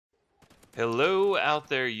Hello out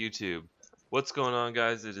there, YouTube. What's going on,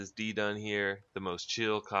 guys? It is D Dunn here, the most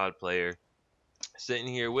chill COD player, sitting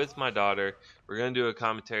here with my daughter. We're going to do a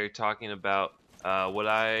commentary talking about what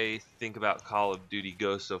I think about Call of Duty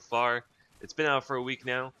Ghosts so far. It's been out for a week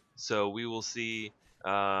now, so we will see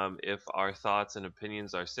if our thoughts and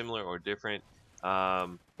opinions are similar or different.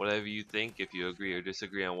 Whatever you think, if you agree or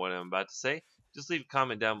disagree on what I'm about to say, just leave a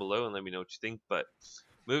comment down below and let me know what you think. But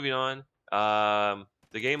moving on,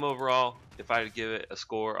 the game overall, if I had to give it a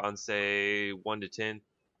score on say 1 to 10,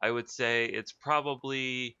 I would say it's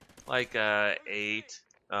probably like a 8.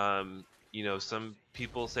 Some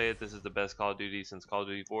people say that this is the best Call of Duty since Call of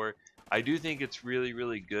Duty 4. I do think it's really,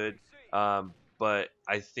 really good. But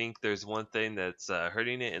I think there's one thing that's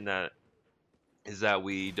hurting it, and that is that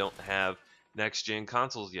we don't have next gen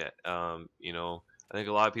consoles yet. I think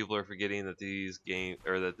a lot of people are forgetting that this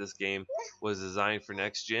game was designed for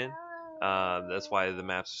next gen. That's why the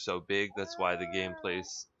maps are so big. That's why the gameplay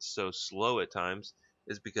is so slow at times.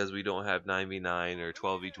 Is because we don't have 9v9 or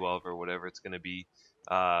 12v12 or whatever it's going to be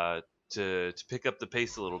uh, to pick up the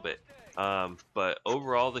pace a little bit. But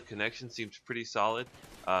overall, the connection seems pretty solid.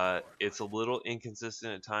 It's a little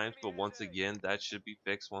inconsistent at times, but once again, that should be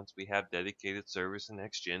fixed once we have dedicated servers in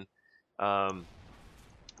next gen. Um,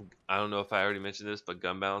 I don't know if I already mentioned this, but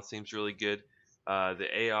gun balance seems really good.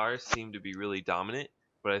 The ARs seem to be really dominant,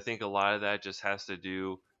 but I think a lot of that just has to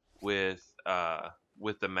do with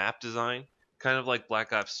with the map design, kind of like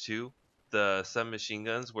Black Ops 2. The submachine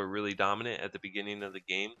guns were really dominant at the beginning of the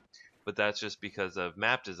game, but that's just because of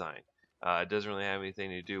map design. It doesn't really have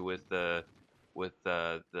anything to do with the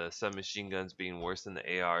submachine guns being worse than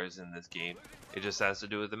the ARs in this game. It just has to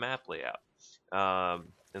do with the map layout.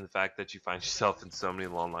 And the fact that you find yourself in so many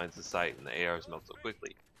long lines of sight and the ARs melt so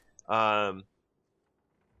quickly. Um,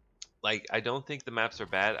 I don't think the maps are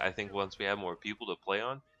bad. I think once we have more people to play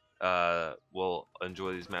on, we'll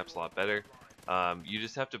enjoy these maps a lot better. You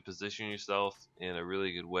just have to position yourself in a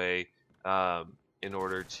really good way in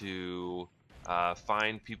order to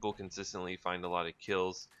find people consistently, find a lot of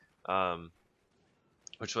kills,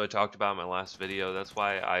 which I talked about in my last video. That's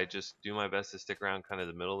why I just do my best to stick around kind of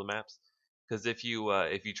the middle of the maps. Because if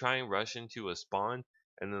you try and rush into a spawn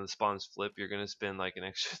and then the spawns flip, you're gonna spend like an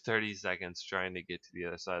extra 30 seconds trying to get to the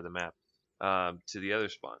other side of the map, to the other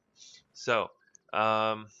spawn. So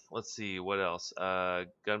let's see what else.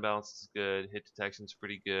 Gun balance is good. Hit detection's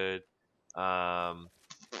pretty good. Um,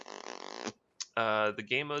 the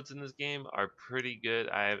game modes in this game are pretty good.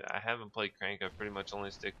 I haven't played Crank. I pretty much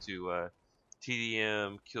only stick to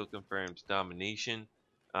TDM, Kill Confirmed, Domination.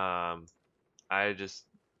 Um, I just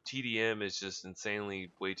TDM is just insanely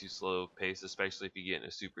way too slow paced, especially if you get in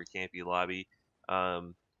a super campy lobby.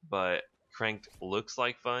 But Cranked looks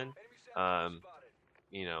like fun. Um,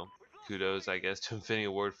 Kudos I guess to Infinity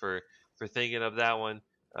Ward for thinking of that one.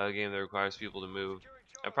 A game that requires people to move.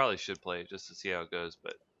 I probably should play it just to see how it goes,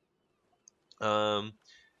 but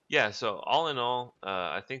yeah. So all in all,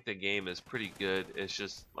 I think the game is pretty good. It's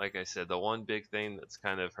just like I said, the one big thing that's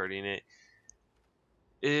kind of hurting it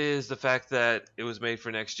is the fact that it was made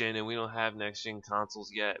for next gen and we don't have next gen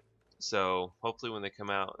consoles yet. So hopefully when they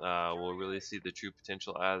come out, we'll really see the true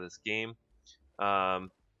potential out of this game.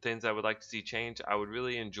 Things I would like to see change. I would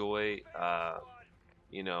really enjoy,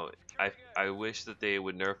 you know, I wish that they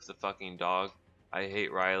would nerf the fucking dog. I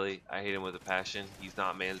hate Riley. I hate him with a passion. He's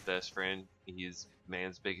not man's best friend. He's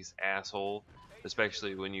man's biggest asshole,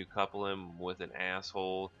 especially when you couple him with an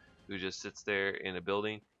asshole who just sits there in a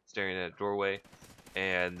building staring at a doorway,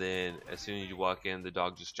 and then as soon as you walk in, the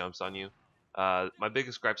dog just jumps on you. My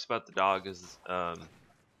biggest gripes about the dog is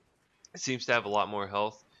it seems to have a lot more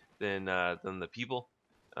health than the people.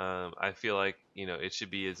 I feel like it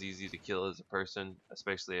should be as easy to kill as a person,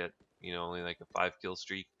 especially at only like a 5 kill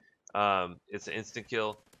streak. It's an instant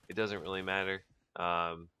kill. It doesn't really matter.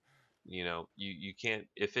 You can't,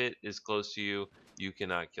 if it is close to you, you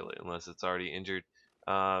cannot kill it unless it's already injured.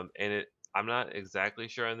 I'm not exactly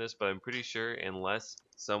sure on this, but I'm pretty sure unless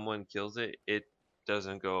someone kills it, it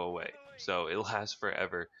doesn't go away. So it lasts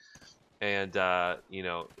forever, and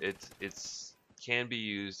it's can be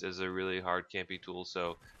used as a really hard campy tool.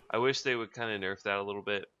 So I wish they would kind of nerf that a little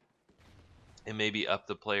bit and maybe up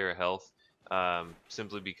the player health,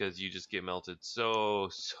 simply because you just get melted so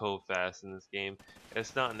fast in this game.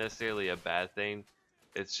 It's not necessarily a bad thing.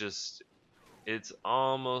 It's just it's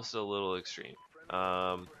almost a little extreme.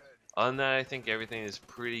 On that, I think everything is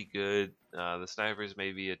pretty good. The snipers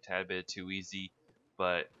may be a tad bit too easy,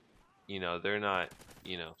 but they're not.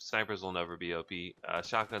 Snipers will never be OP.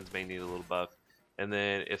 Shotguns may need a little buff. And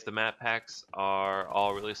then if the map packs are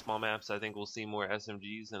all really small maps, I think we'll see more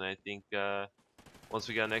SMGs, and I think once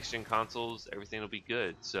we got next gen consoles, everything will be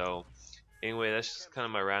good. So anyway, that's just kind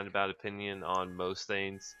of my roundabout opinion on most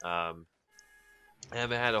things. I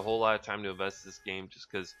haven't had a whole lot of time to invest in this game just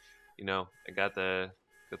because, you know, I got the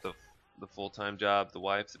full time job, the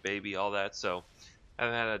wife, the baby, all that. So I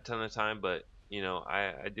haven't had a ton of time, but you know,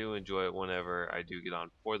 I do enjoy it whenever I do get on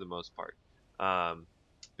for the most part.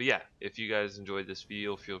 But yeah, if you guys enjoyed this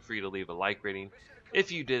video, feel free to leave a like rating.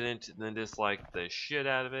 If you didn't, then dislike the shit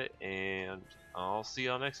out of it, and I'll see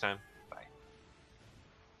y'all next time.